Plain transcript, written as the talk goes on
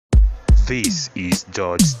This is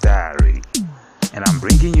George's Diary, and I'm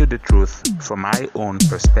bringing you the truth from my own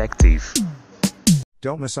perspective.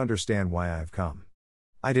 Don't misunderstand why I have come.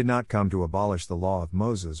 I did not come to abolish the law of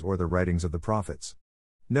Moses or the writings of the prophets.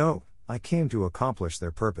 No, I came to accomplish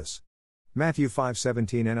their purpose. Matthew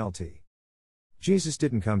 5:17 NLT. Jesus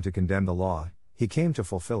didn't come to condemn the law, he came to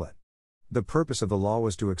fulfill it. The purpose of the law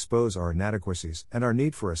was to expose our inadequacies and our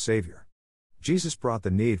need for a Savior. Jesus brought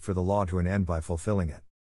the need for the law to an end by fulfilling it.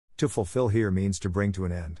 To fulfill here means to bring to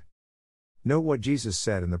an end. Note what Jesus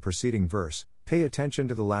said in the preceding verse, pay attention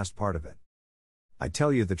to the last part of it. I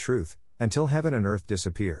tell you the truth, until heaven and earth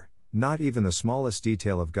disappear, not even the smallest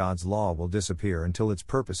detail of God's law will disappear until its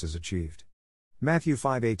purpose is achieved. Matthew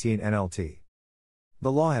 5:18 NLT.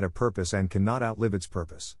 The law had a purpose and cannot outlive its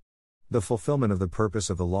purpose. The fulfillment of the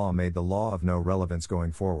purpose of the law made the law of no relevance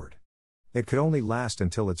going forward. It could only last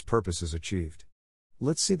until its purpose is achieved.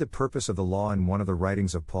 Let's see the purpose of the law in one of the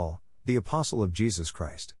writings of Paul, the apostle of Jesus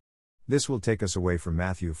Christ. This will take us away from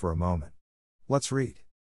Matthew for a moment. Let's read.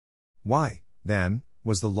 Why, then,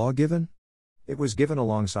 was the law given? It was given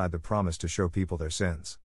alongside the promise to show people their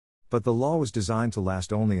sins. But the law was designed to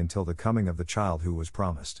last only until the coming of the child who was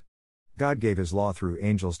promised. God gave his law through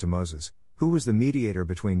angels to Moses, who was the mediator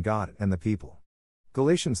between God and the people.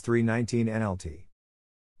 Galatians 3:19 NLT.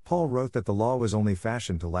 Paul wrote that the law was only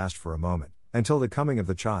fashioned to last for a moment, until the coming of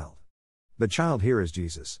the child. The child here is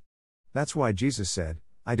Jesus. That's why Jesus said,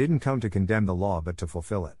 I didn't come to condemn the law but to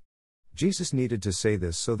fulfill it. Jesus needed to say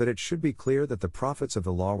this so that it should be clear that the prophets of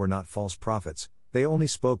the law were not false prophets, they only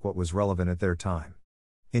spoke what was relevant at their time.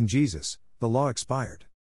 In Jesus, the law expired.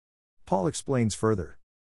 Paul explains further.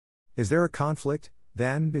 Is there a conflict,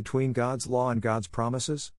 then, between God's law and God's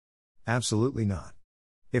promises? Absolutely not.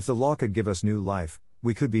 If the law could give us new life,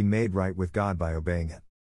 we could be made right with God by obeying it.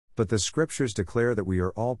 But the scriptures declare that we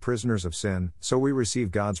are all prisoners of sin, so we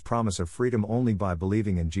receive God's promise of freedom only by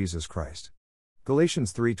believing in Jesus Christ.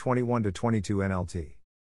 Galatians 3:21-22 NLT.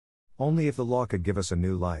 Only if the law could give us a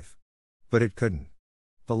new life. But it couldn't.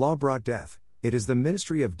 The law brought death, it is the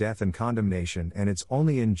ministry of death and condemnation, and it's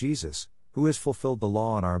only in Jesus, who has fulfilled the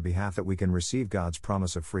law on our behalf, that we can receive God's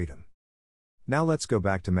promise of freedom. Now let's go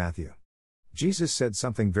back to Matthew. Jesus said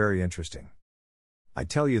something very interesting. I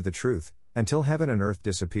tell you the truth, until heaven and earth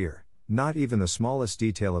disappear, not even the smallest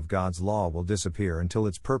detail of God's law will disappear until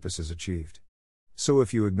its purpose is achieved. So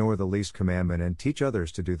if you ignore the least commandment and teach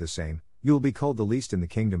others to do the same, you will be called the least in the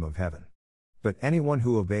kingdom of heaven. But anyone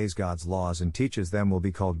who obeys God's laws and teaches them will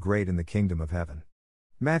be called great in the kingdom of heaven.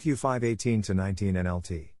 Matthew 5:18-19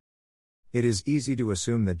 NLT. It is easy to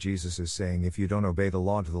assume that Jesus is saying if you don't obey the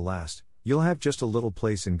law to the last, you'll have just a little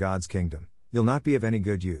place in God's kingdom, you'll not be of any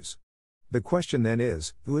good use. The question then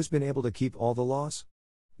is, who has been able to keep all the laws?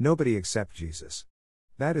 Nobody except Jesus.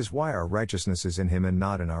 That is why our righteousness is in him and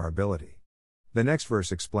not in our ability. The next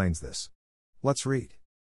verse explains this. Let's read.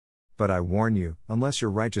 But I warn you, unless your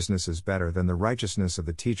righteousness is better than the righteousness of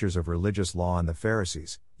the teachers of religious law and the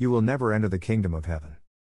Pharisees, you will never enter the kingdom of heaven.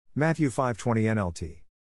 Matthew 5:20 NLT.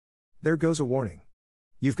 There goes a warning.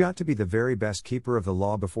 You've got to be the very best keeper of the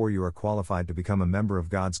law before you are qualified to become a member of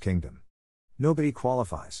God's kingdom. Nobody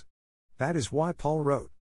qualifies. That is why Paul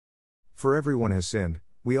wrote, for everyone has sinned,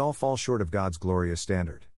 we all fall short of God's glorious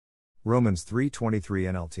standard. Romans 3:23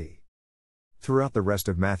 NLT. Throughout the rest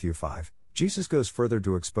of Matthew 5, Jesus goes further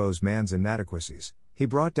to expose man's inadequacies. He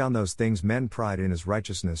brought down those things men pride in as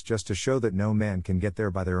righteousness just to show that no man can get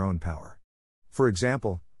there by their own power. For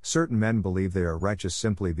example, certain men believe they are righteous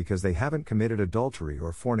simply because they haven't committed adultery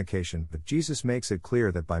or fornication, but Jesus makes it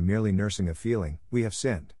clear that by merely nursing a feeling, we have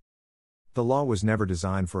sinned. The law was never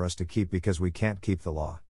designed for us to keep because we can't keep the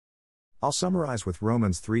law. I'll summarize with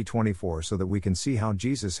Romans 3:24 so that we can see how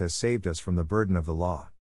Jesus has saved us from the burden of the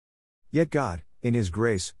law. Yet God, in his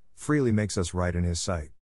grace, freely makes us right in his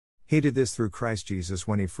sight. He did this through Christ Jesus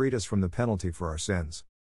when he freed us from the penalty for our sins.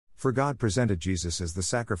 For God presented Jesus as the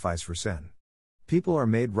sacrifice for sin. People are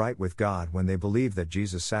made right with God when they believe that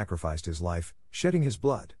Jesus sacrificed his life, shedding his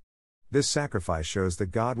blood. This sacrifice shows that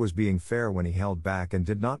God was being fair when he held back and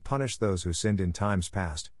did not punish those who sinned in times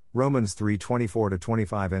past. Romans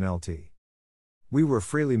 3:24-25 NLT. We were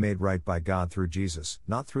freely made right by God through Jesus,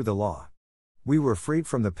 not through the law. We were freed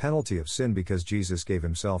from the penalty of sin because Jesus gave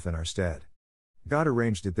himself in our stead. God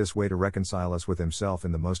arranged it this way to reconcile us with himself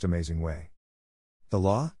in the most amazing way. The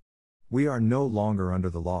law? We are no longer under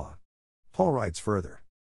the law. Paul writes further.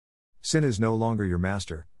 Sin is no longer your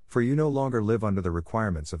master, for you no longer live under the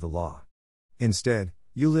requirements of the law. Instead,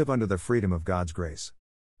 you live under the freedom of God's grace.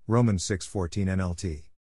 Romans 6:14 NLT.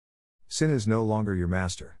 Sin is no longer your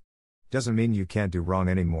master. Doesn't mean you can't do wrong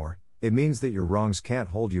anymore, it means that your wrongs can't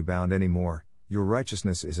hold you bound anymore. Your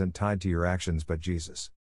righteousness isn't tied to your actions but Jesus.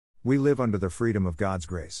 We live under the freedom of God's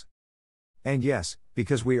grace. And yes,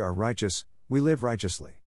 because we are righteous, we live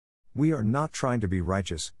righteously. We are not trying to be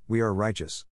righteous, we are righteous.